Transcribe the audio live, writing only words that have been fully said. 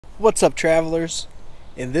What's up, travelers?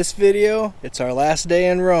 In this video, it's our last day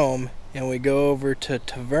in Rome, and we go over to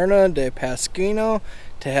Taverna de Pasquino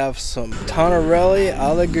to have some Tonnarelli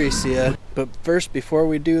Alla Gricia. But first, before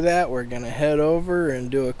we do that, we're gonna head over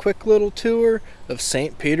and do a quick little tour of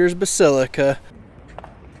St. Peter's Basilica.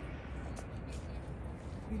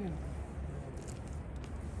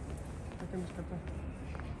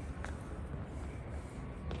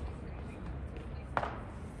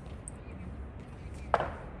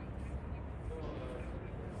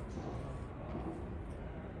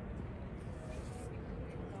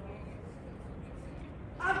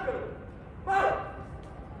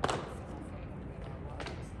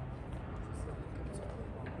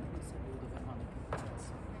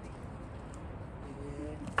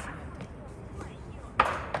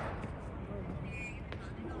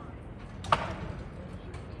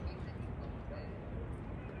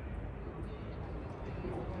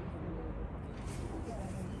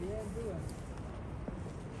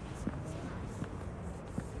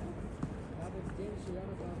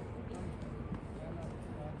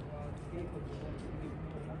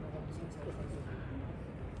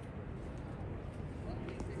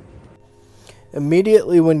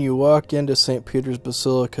 Immediately when you walk into St. Peter's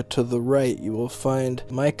Basilica, to the right you will find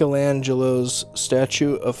Michelangelo's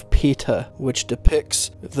statue of Pieta, which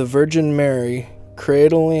depicts the Virgin Mary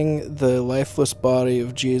cradling the lifeless body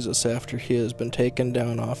of Jesus after he has been taken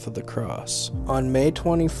down off of the cross. On May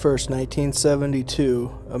 21st,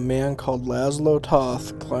 1972, a man called Laszlo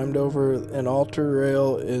Toth climbed over an altar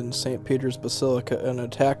rail in St. Peter's Basilica and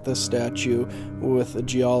attacked the statue with a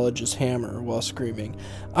geologist's hammer while screaming,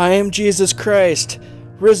 "I am Jesus Christ,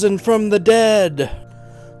 risen from the dead!"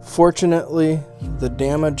 Fortunately, the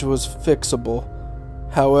damage was fixable.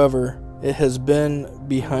 However, it has been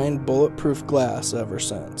behind bulletproof glass ever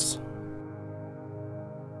since.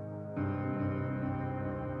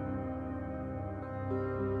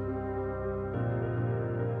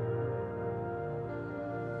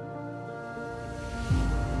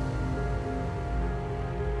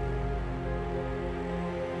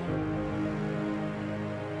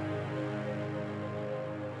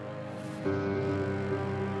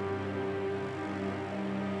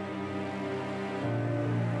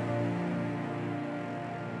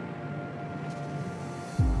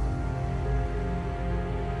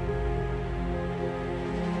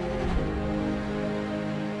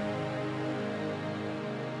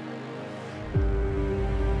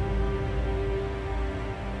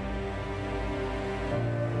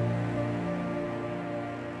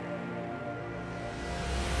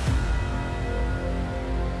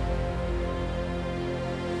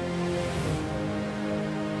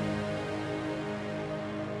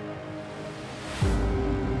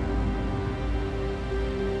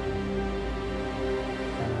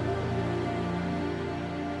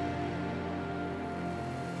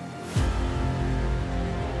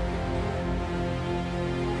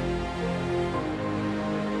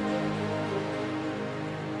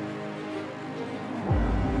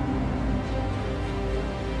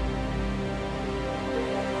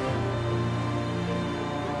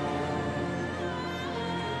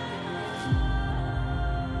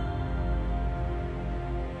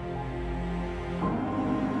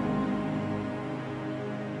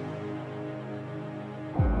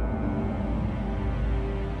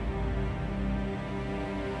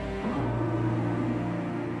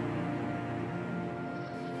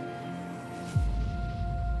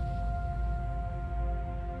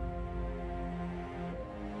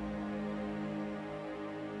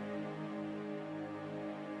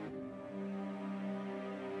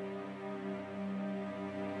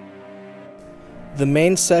 The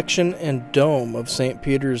main section and dome of St.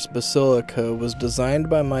 Peter's Basilica was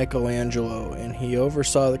designed by Michelangelo, and he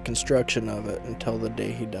oversaw the construction of it until the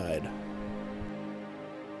day he died.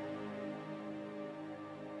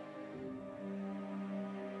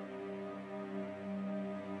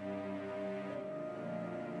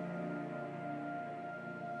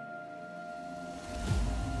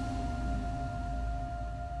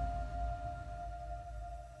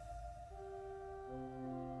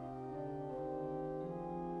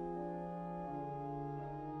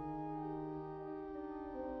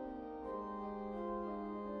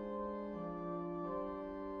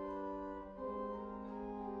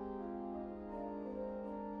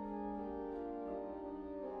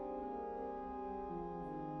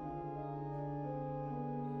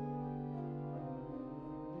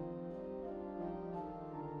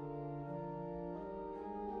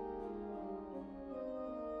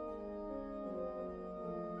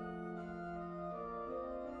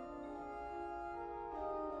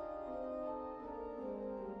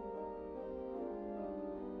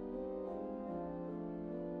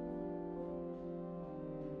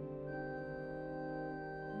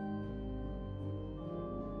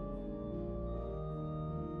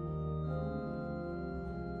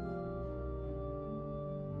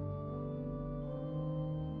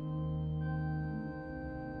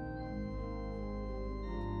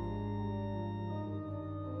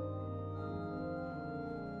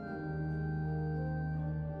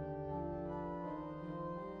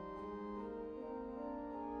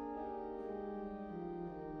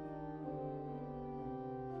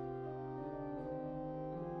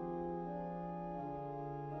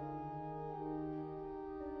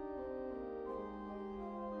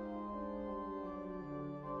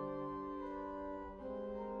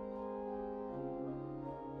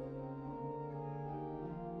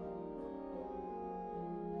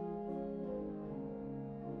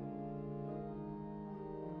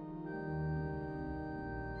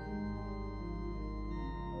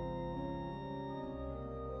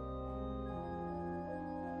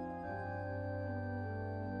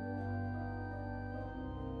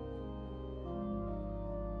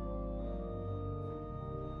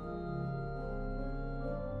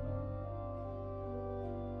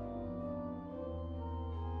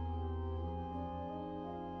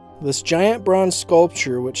 This giant bronze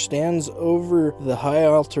sculpture, which stands over the high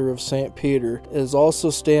altar of St. Peter, is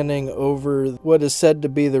also standing over what is said to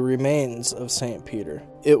be the remains of St. Peter.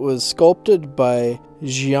 It was sculpted by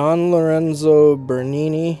Gian Lorenzo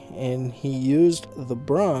Bernini, and he used the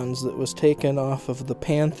bronze that was taken off of the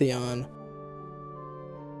Pantheon.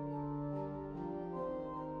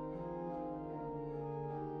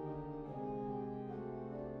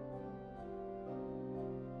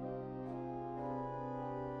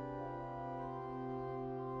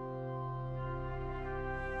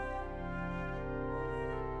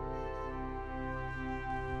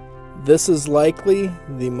 This is likely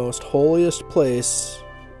the most holiest place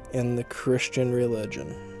in the Christian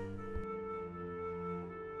religion.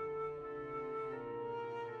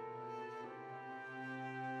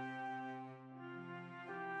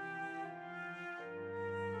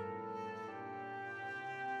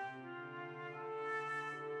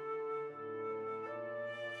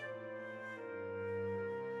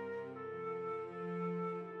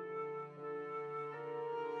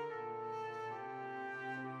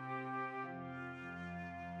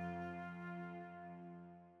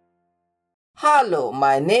 Hello,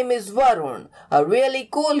 my name is Varun, a really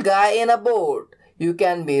cool guy in a boat. You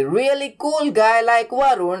can be really cool guy like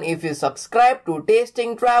Varun if you subscribe to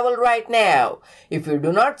Tasting Travel right now. If you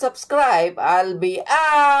do not subscribe, I'll be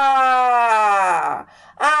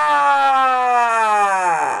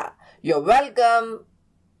You're welcome.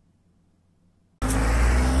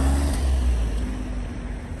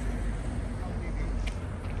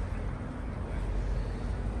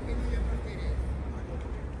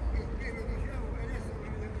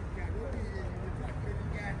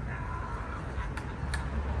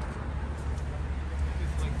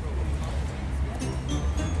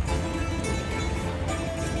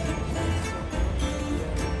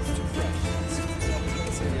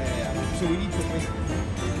 So we need to wait.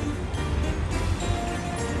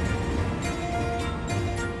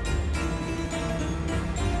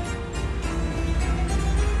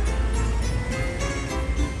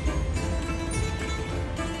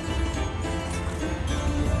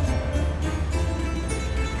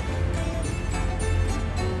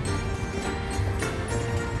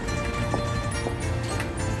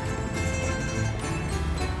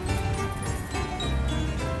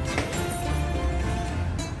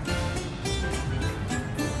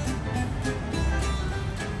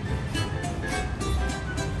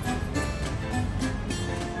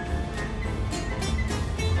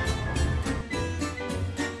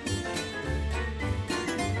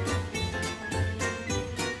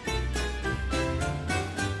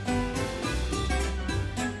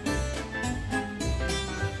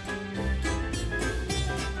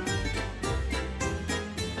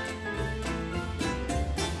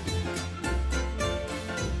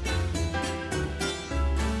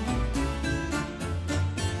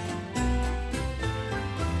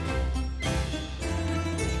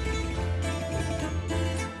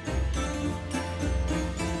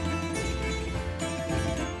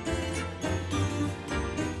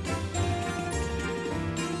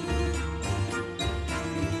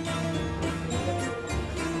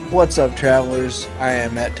 What's up, travelers? I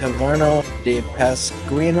am at Taverno de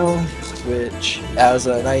Pasquino, which has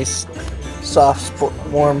a nice, soft,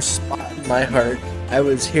 warm spot in my heart. I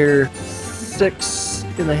was here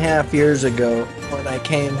 6.5 years ago when I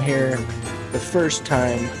came here the first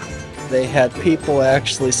time. They had people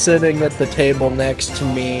actually sitting at the table next to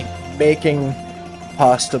me making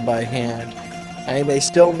pasta by hand. I mean, they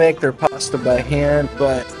still make their pasta by hand,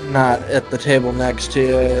 but not at the table next to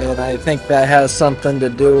you, and I think that has something to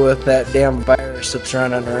do with that damn virus that's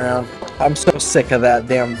running around. I'm so sick of that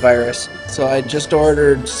damn virus. So I just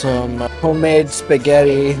ordered some homemade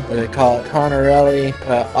spaghetti, they call it Tonnarelli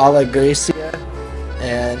Alla Gricia,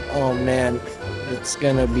 and oh man, it's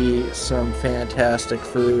gonna be some fantastic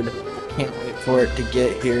food. Can't wait for it to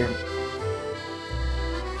get here.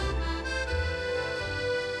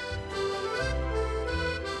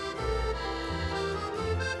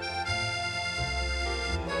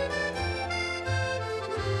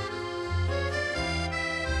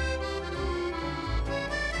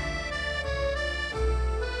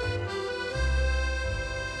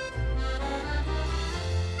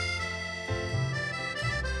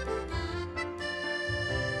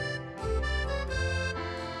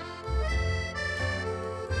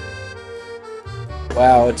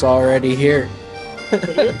 Wow, it's already here.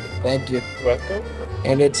 Thank you. Welcome.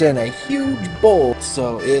 And it's in a huge bowl,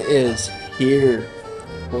 so it is here.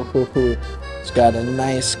 It's got a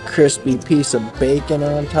nice crispy piece of bacon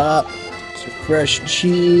on top, some fresh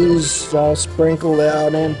cheese all sprinkled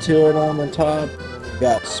out into it on the top.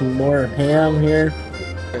 Got some more ham here.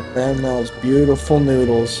 And then those beautiful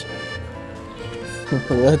noodles.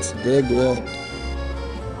 Let's dig in.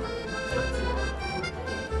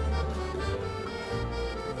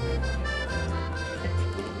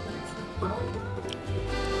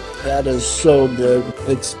 That is so good.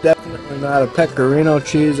 It's definitely not a pecorino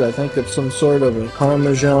cheese. I think it's some sort of a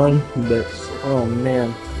Parmesan, but oh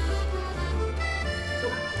man.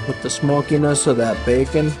 With the smokiness of that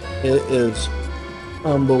bacon, it is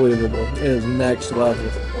unbelievable. It is next level.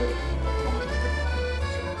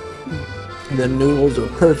 The noodles are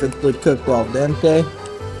perfectly cooked al dente.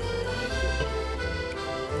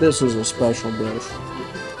 This is a special dish.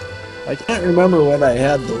 I can't remember what I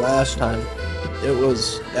had the last time. It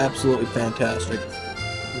was absolutely fantastic.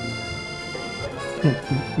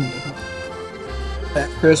 That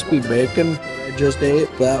crispy bacon I just ate,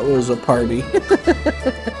 that was a party.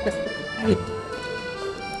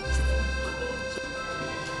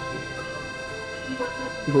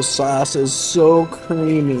 The sauce is so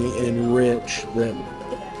creamy and rich that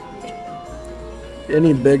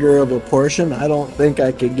any bigger of a portion, I don't think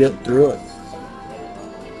I could get through it.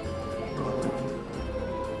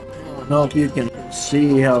 I don't know if you can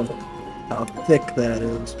see how thick that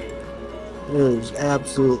is. It is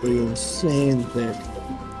absolutely insane thick.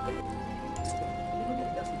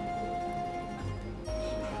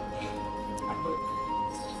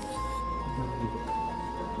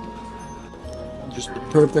 Just the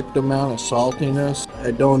perfect amount of saltiness.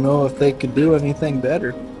 I don't know if they could do anything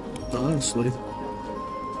better, honestly.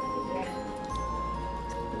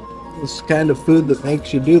 It's the kind of food that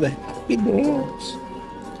makes you do the happy dance.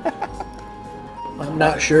 I'm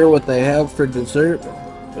not sure what they have for dessert,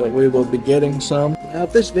 but we will be getting some. Now,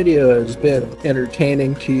 if this video has been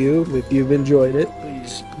entertaining to you, if you've enjoyed it,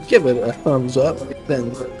 please give it a thumbs up.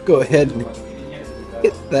 Then go ahead and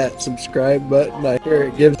hit that subscribe button. I hear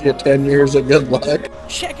it gives you 10 years of good luck.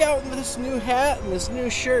 Check out this new hat and this new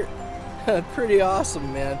shirt. Pretty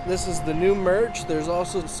awesome, man. This is the new merch. There's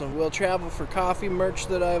also some Will Travel for Coffee merch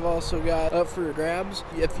that I've also got up for grabs.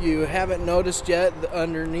 If you haven't noticed yet,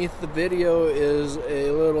 underneath the video is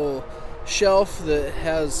a little shelf that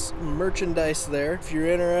has merchandise there. If you're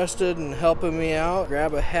interested in helping me out,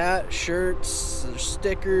 grab a hat, shirts,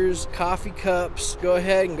 stickers, coffee cups, go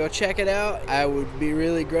ahead and go check it out. I would be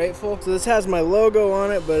really grateful. So this has my logo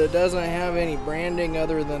on it, but it doesn't have any branding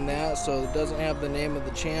other than that, so it doesn't have the name of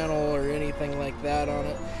the channel or anything like that on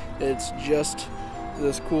it. It's just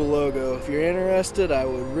this cool logo. If you're interested, I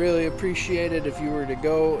would really appreciate it if you were to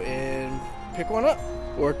go and pick one up,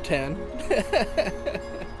 or 10.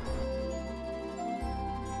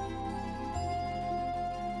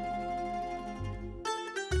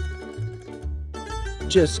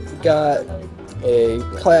 Just got a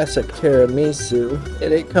classic tiramisu,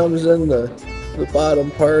 and it comes in the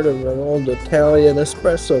bottom part of an old Italian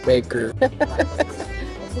espresso maker.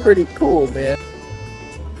 Pretty cool, man.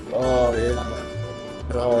 Oh yeah.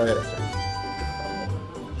 Oh yeah.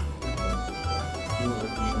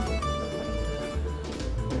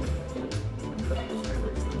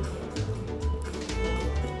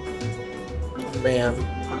 Man.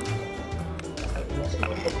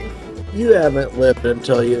 You haven't lived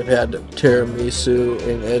until you've had tiramisu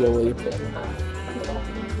in Italy.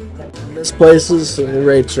 This place is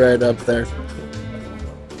rates right up there.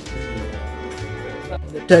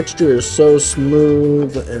 The texture is so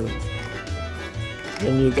smooth,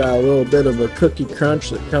 and you got a little bit of a cookie crunch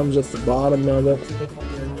that comes at the bottom of it.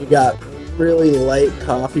 And you got really light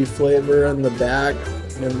coffee flavor in the back,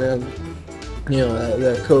 and then you know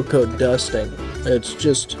that cocoa dusting. It's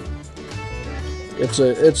just.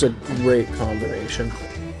 It's a great combination.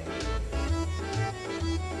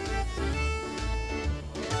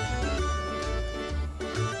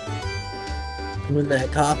 When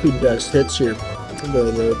that coffee dust hits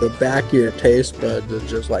the back of your taste buds, it's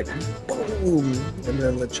just like boom, and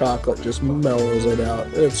then the chocolate just mellows it out.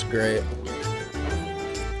 It's great.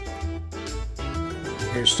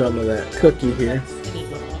 Here's some of that cookie here.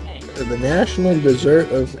 The national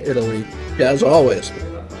dessert of Italy, as always.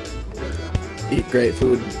 Eat great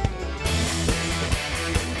food.